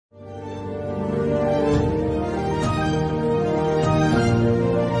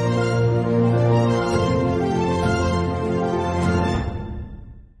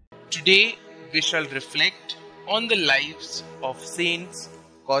Today we shall reflect on the lives of Saints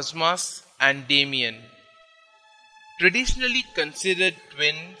Cosmas and Damian. Traditionally considered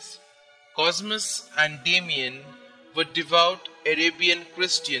twins, Cosmas and Damian were devout Arabian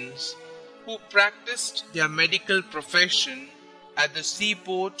Christians who practiced their medical profession at the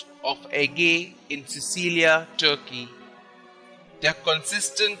seaport of Ege in Sicilia, Turkey. Their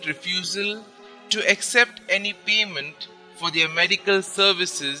consistent refusal to accept any payment for their medical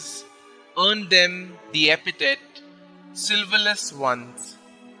services earned them the epithet "silverless ones."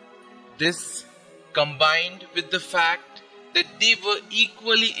 This, combined with the fact that they were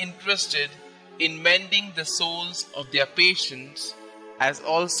equally interested in mending the souls of their patients, as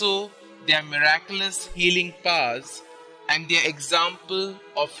also their miraculous healing powers and their example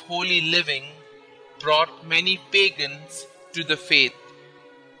of holy living, brought many pagans to the faith.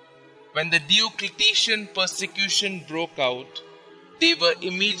 When the Diocletian persecution broke out, they were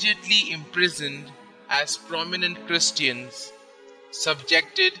immediately imprisoned as prominent Christians,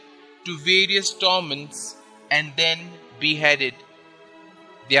 subjected to various torments, and then beheaded.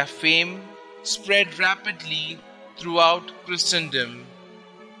 Their fame spread rapidly throughout Christendom,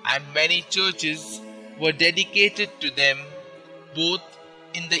 and many churches were dedicated to them both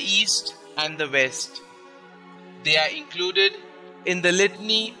in the East and the West. They are included in the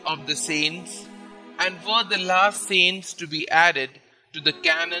litany of the saints and were the last saints to be added to the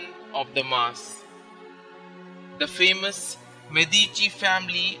canon of the Mass. The famous Medici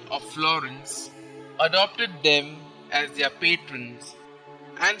family of Florence adopted them as their patrons,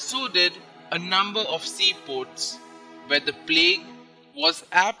 and so did a number of seaports where the plague was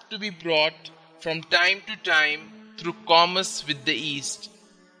apt to be brought from time to time through commerce with the East.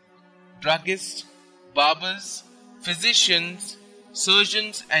 Druggists, barbers, physicians,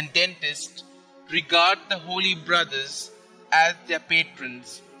 surgeons and dentists regard the Holy Brothers as their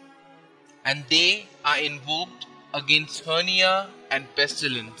patrons, and they are invoked against hernia and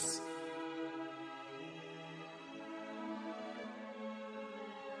pestilence.